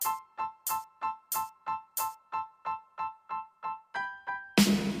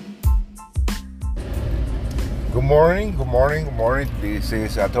Good morning, good morning, good morning. This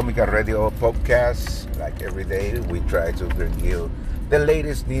is Atomica Radio Podcast. Like every day, we try to bring you the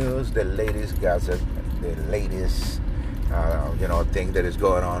latest news, the latest gossip, the latest, thing that is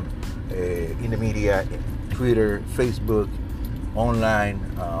going on in the media, Twitter, Facebook, online,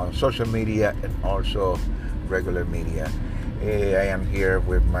 social media, and also regular media. I am here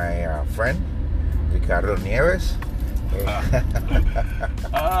with my friend, Ricardo Nieves.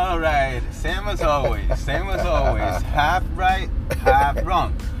 All right, same as always, half right, half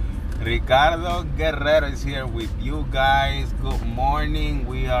wrong. Ricardo Guerrero is here with you guys. Good morning.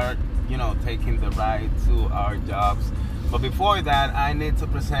 We are, taking the ride to our jobs. But before that, I need to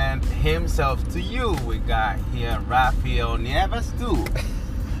present himself to you. We got here Rafael Nieves too.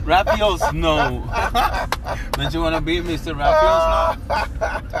 Rafael Snow. Don't you want to be Mr. Rafael Snow?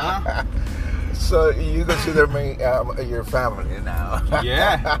 Huh? So you consider me your family now?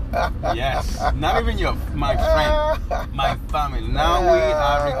 Yeah, yes. Not even my friend, my family. Now we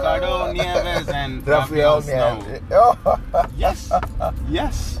are Ricardo Nieves and Rafael Snow. Yes.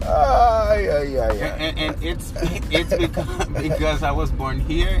 Yeah. And it's because I was born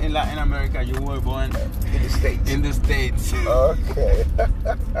here in Latin America. You were born in the States. In the States. Okay.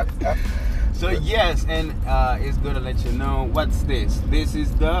 So yes, and it's good to let you know what's this. This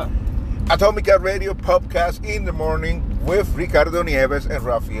is the Atomica Radio Podcast in the morning with Ricardo Nieves and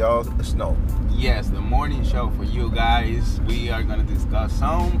Rafael Snow. Yes, the morning show for you guys. We are going to discuss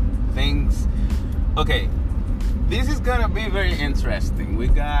some things. Okay, this is going to be very interesting. We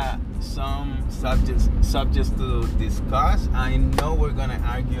got some subjects to discuss. I know we're going to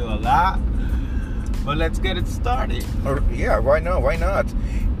argue a lot, but let's get it started. Yeah, why not?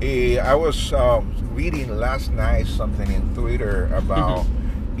 I was reading last night something in Twitter about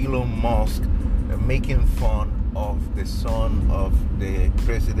Elon Musk making fun of the son of the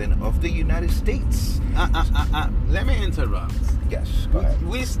president of the United States. Let me interrupt. Yes, go ahead.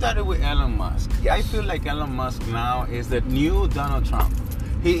 We started with Elon Musk. Yes. I feel like Elon Musk now is the new Donald Trump.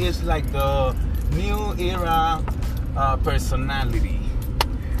 He is like the new era personality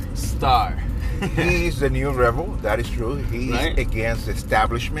star. He is the new rebel. That is true. He is against the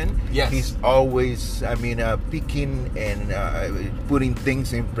establishment. Yes. He's always, picking and putting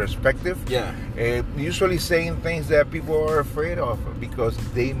things in perspective. Yeah. Usually saying things that people are afraid of because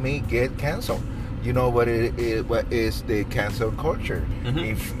they may get canceled. You know what is the cancel culture? Mm-hmm.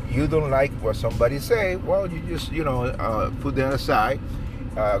 If you don't like what somebody say, well, you just put them aside,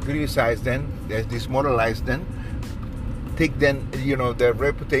 criticize them, demoralize them. Take then their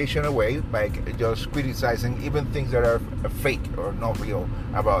reputation away by just criticizing even things that are fake or not real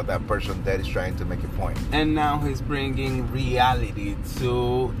about that person that is trying to make a point. And now he's bringing reality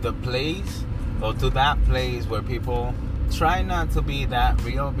to the place, or to that place where people try not to be that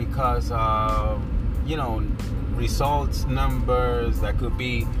real because results, numbers that could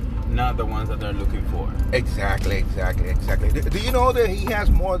be not the ones that they're looking for. Exactly. Do you know that he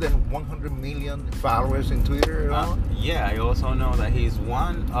has more than 100 million followers in Twitter? Yeah, I also know that he's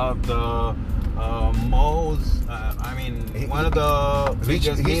one of the most. One of the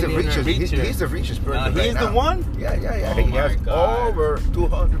richest. He's the richest. He's the richest person. He's the one. Yeah. Oh he has God. over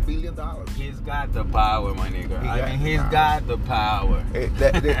 $200 billion. He's got the power, my nigga. He's got the power.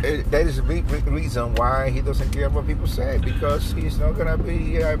 That is a big reason why he doesn't care what people say, because he's not gonna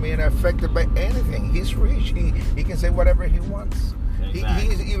be affected by anything. He's rich. He can say whatever he wants. Exactly.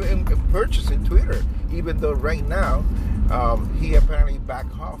 He's even purchasing Twitter, even though right now he apparently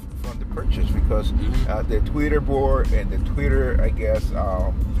backed off from the purchase because the Twitter board and the Twitter, I guess,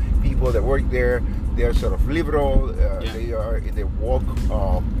 people that work there, they're sort of liberal. They are in the woke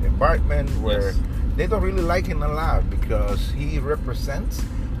environment where they don't really like him a lot because he represents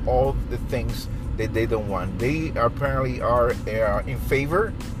all the things that they don't want. They apparently are in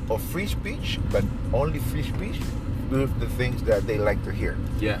favor of free speech, but only free speech with the things that they like to hear.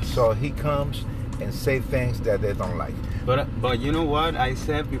 Yes. So he comes and say things that they don't like. But you know what? I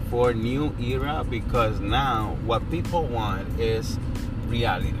said before, new era, because now what people want is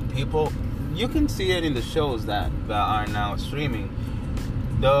reality. People, you can see it in the shows that are now streaming.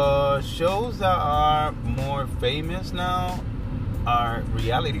 The shows that are more famous now are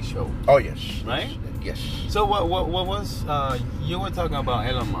reality shows. Oh yes. Right? Yes. So what was you were talking about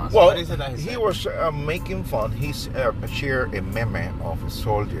Elon Musk? Well, what is it that he was making fun. He shared a meme of a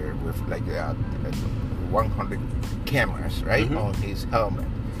soldier with like 100 cameras, right, on his helmet,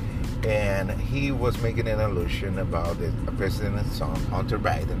 and he was making an allusion about the president's son, Hunter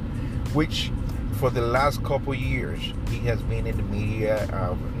Biden, which for the last couple years he has been in the media,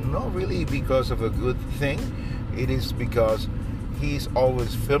 not really because of a good thing. It is because he's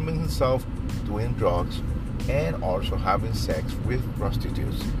always filming himself doing drugs, and also having sex with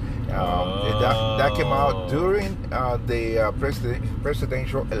prostitutes. That came out during the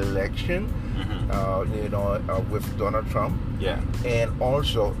presidential election, with Donald Trump. Yeah. And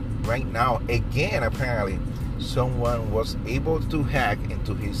also, right now, again, apparently, someone was able to hack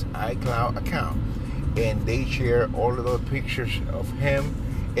into his iCloud account, and they share all of the pictures of him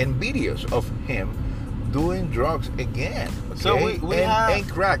and videos of him doing drugs again. Okay? So we have and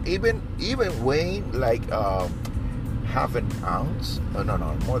crack, even weighing like half an ounce. No,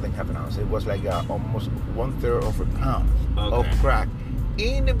 more than half an ounce. It was like almost 1/3 of a pound of crack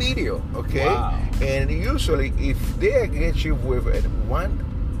in the video. Okay, wow. And usually, if they get you with 1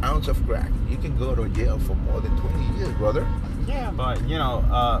 ounce of crack, you can go to jail for more than 20 years, brother. Yeah, but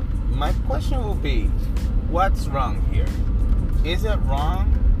my question will be, what's wrong here? Is it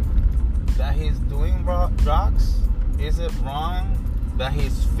wrong that he's doing drugs? Is it wrong that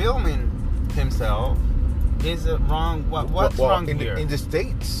he's filming himself? Is it wrong? What's wrong here? In the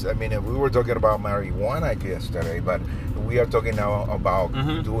States, I mean, we were talking about marijuana yesterday, but we are talking now about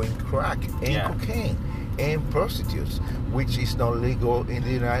doing crack and cocaine and prostitutes, which is not legal in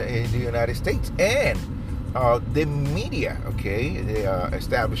the United States. And the media, okay, the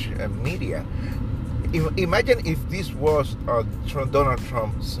established media. Imagine if this was Donald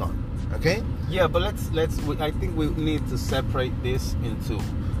Trump's son, okay? Yeah, but I think we need to separate this into.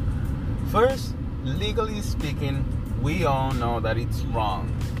 First, legally speaking, we all know that it's wrong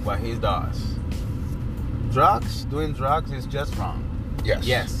what he does. Doing drugs is just wrong.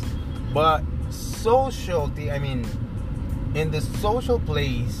 Yes. But sociality, I mean, in the social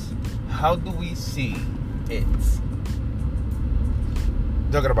place, how do we see it?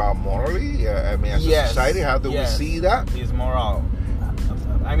 Talking about morally, I mean, as a society, how do we see that? It's moral.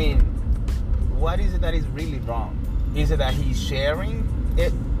 I mean, what is it that is really wrong? Is it that he's sharing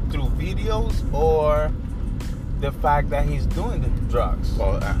it through videos, or the fact that he's doing the drugs,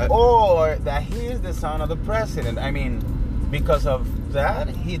 or that he is the son of the president? I mean, because of that,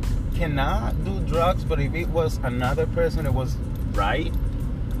 he cannot do drugs. But if it was another person, it was right.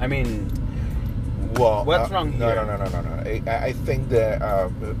 I mean, what's wrong here? No. I think that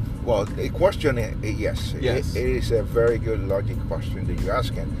the question, yes, it is a very good logic question that you're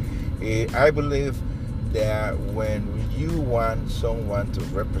asking. I believe that when you want someone to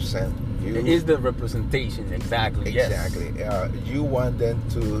represent you, it is the representation, exactly. You want them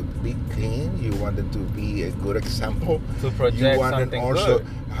to be clean. You want them to be a good example. To project something good.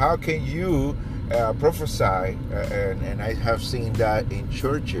 How can you prophesy? And I have seen that in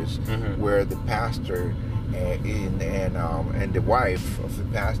churches where the pastor and the wife of the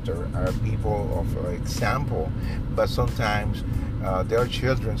pastor are people of example, but sometimes their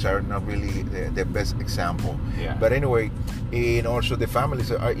children are not really the best example. But anyway, and also the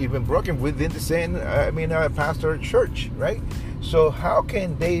families are even broken within the same pastor church, right? So how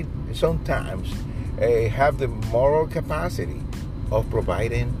can they sometimes have the moral capacity of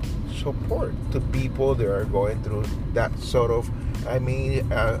providing support to people that are going through that sort of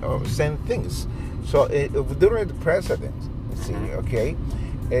same things? So during the presidency, okay,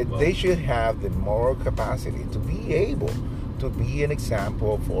 they should have the moral capacity to be able to be an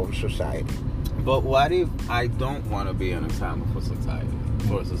example for society. But what if I don't want to be an example for society?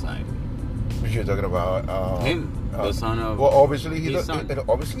 What you're talking about? Him, the son of. Well, obviously he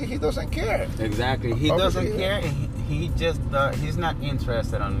doesn't care. Exactly, he doesn't care. And he just he's not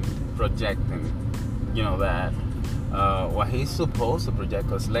interested on projecting, that what he's supposed to project.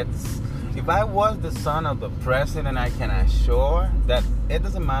 Because if I was the son of the president, I can assure that it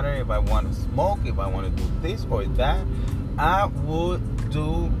doesn't matter if I want to smoke, if I want to do this or that, I would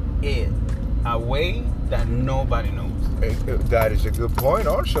do it a way that nobody knows. That is a good point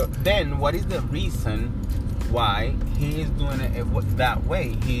also. Then what is the reason why he is doing it that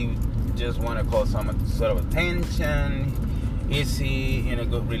way? He just want to call some sort of attention? Is he in a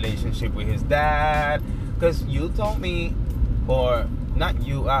good relationship with his dad? Because you told me, or not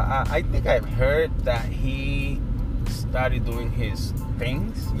you, I think I've heard that he started doing his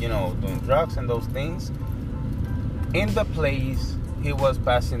things, doing drugs and those things in the place he was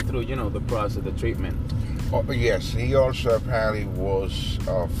passing through, the process, the treatment. Oh, yes, he also apparently was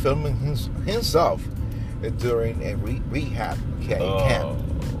filming himself during a rehab camp.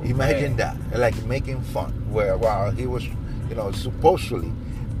 Imagine that, like making fun while he was, supposedly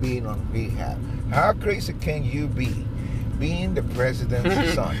being on rehab. How crazy can you be, being the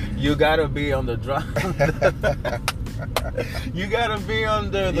president's son? You gotta be on the drug. You gotta be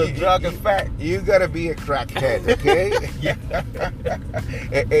under the drug effect. You gotta be a crackhead, okay? Yeah.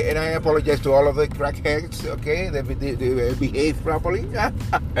 And I apologize to all of the crackheads, okay? They behave properly.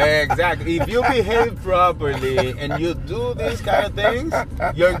 Exactly. If you behave properly and you do these kind of things,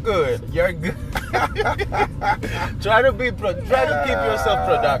 you're good. You're good. Try to keep yourself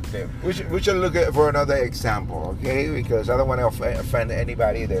productive. We should look for another example, okay? Because I don't want to offend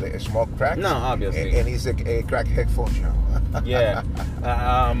anybody that smoke crack. No, obviously. And he's a crackhead functional. Yeah.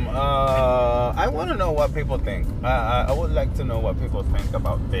 I want to know what people think. I would like to know what people think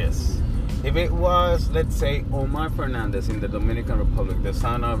about this. If it was, let's say, Omar Fernandez in the Dominican Republic, the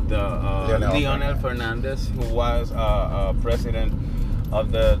son of the Leonel Fernandez, who was president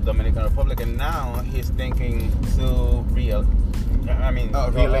of the Dominican Republic, and now he's thinking to re-elect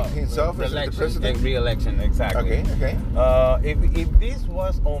himself as the president? Re-election, exactly. Okay. If this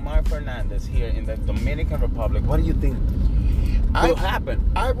was Omar Fernandez here in the Dominican Republic, what do you think will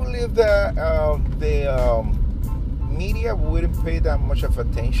happen? I believe that the media wouldn't pay that much of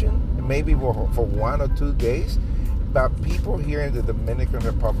attention, maybe for 1 or 2 days, but people here in the Dominican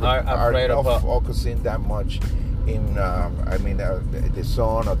Republic are not focusing that much in the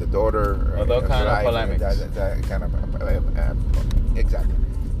son or the daughter or those kind of polemics. That kind of exactly,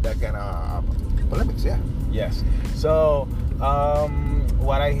 that kind of polemics. Yeah. Yes. So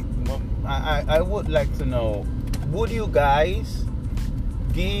what I would like to know, would you guys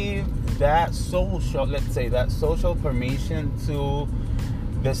give that social permission to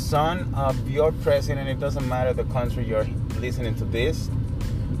the son of your president? It doesn't matter the country you're listening to this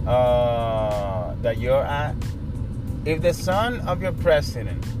that you're at. If the son of your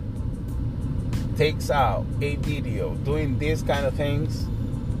president takes out a video doing these kind of things,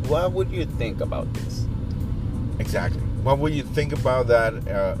 what would you think about this? Exactly. What would you think about that?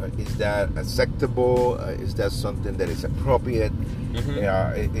 Is that acceptable? Is that something that is appropriate?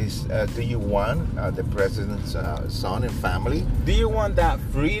 Mm-hmm. Do you want the president's son and family? Do you want that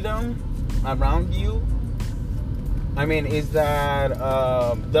freedom around you? I mean, is that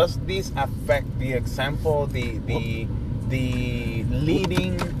does this affect the example, the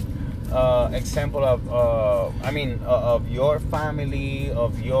leading example of of your family,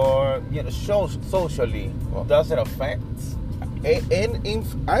 of your socially? Does it affect? And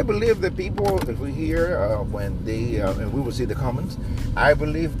I believe that people, if we hear when they and we will see the comments, I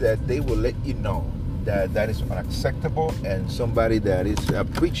believe that they will let you know that is unacceptable, and somebody that is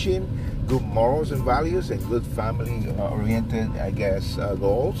preaching good morals and values and good family-oriented,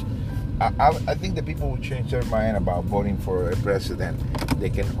 goals. I think that people will change their mind about voting for a president. They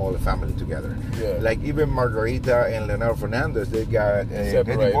can hold a family together. Yeah. Like even Margarita and Leonel Fernandez, they got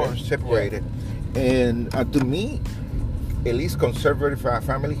separated. Yeah. And to me, at least conservative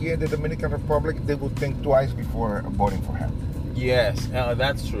family here in the Dominican Republic, they will think twice before voting for him. Yes,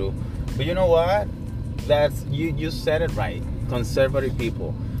 that's true. But you know what? That's you said it right. Conservative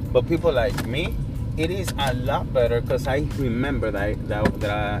people. But people like me, it is a lot better, because I remember that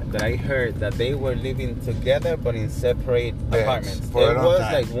I heard that they were living together but in separate apartments. For a long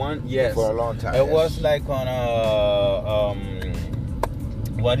time. For a long time. It was like on a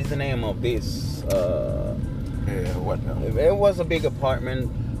what is the name of this? What now? It was a big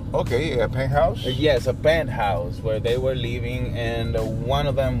apartment. Okay, a penthouse? Yes, a penthouse where they were living, and one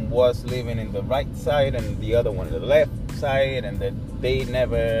of them was living in the right side and the other one in the left side, and they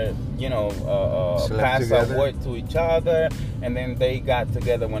never, passed a word to each other, and then they got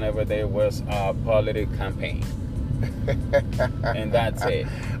together whenever there was a political campaign. And that's it.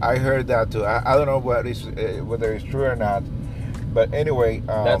 I heard that too. I don't know whether it's true or not. But anyway,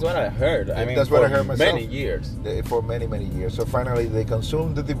 that's what I heard. That's what I heard myself. Many years. For many years. So finally, they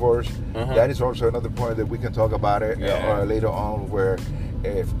consumed the divorce. Uh-huh. That is also another point that we can talk about it later on, where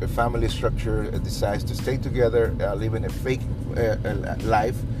if a family structure decides to stay together, living a fake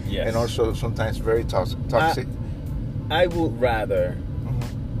life, yes, and also sometimes very toxic. I would rather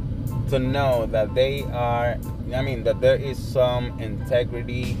to know that they are. That there is some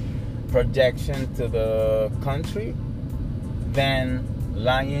integrity, projection to the country, than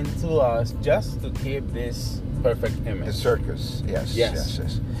lying to us just to keep this perfect image. The circus, yes.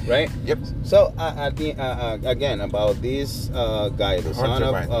 Right? Yep. So, again, about this guy, the son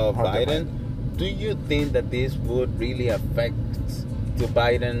of Biden, do you think that this would really affect to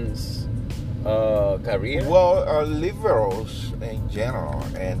Biden's career? Well, liberals in general,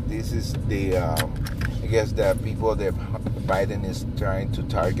 and this is the, the people that Biden is trying to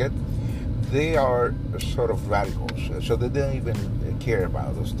target, they are sort of radicals, so they don't even care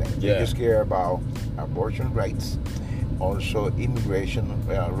about those things. They just care about abortion rights also immigration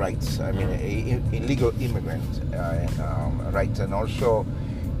rights. I mean, illegal immigrant rights, and also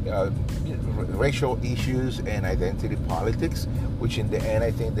racial issues and identity politics, which in the end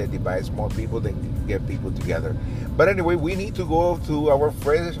I think that divides more people than get people together. But anyway, we need to go to our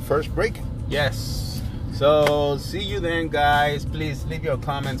first break. Yes. So see you then, guys. Please leave your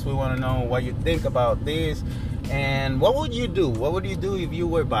comments. We want to know what you think about this, and what would you do? What would you do if you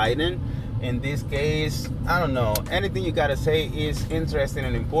were Biden? In this case, I don't know. Anything you gotta say is interesting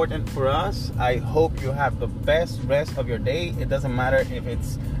and important for us. I hope you have the best rest of your day. It doesn't matter if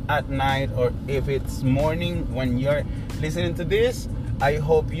it's at night or if it's morning when you're listening to this. I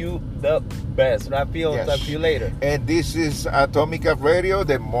hope you the best. Rafael, Yes. talk to you later. And this is Atomica Radio,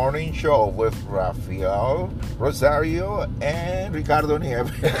 the morning show with Rafael Rosario and Ricardo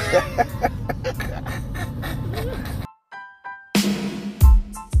Nieves.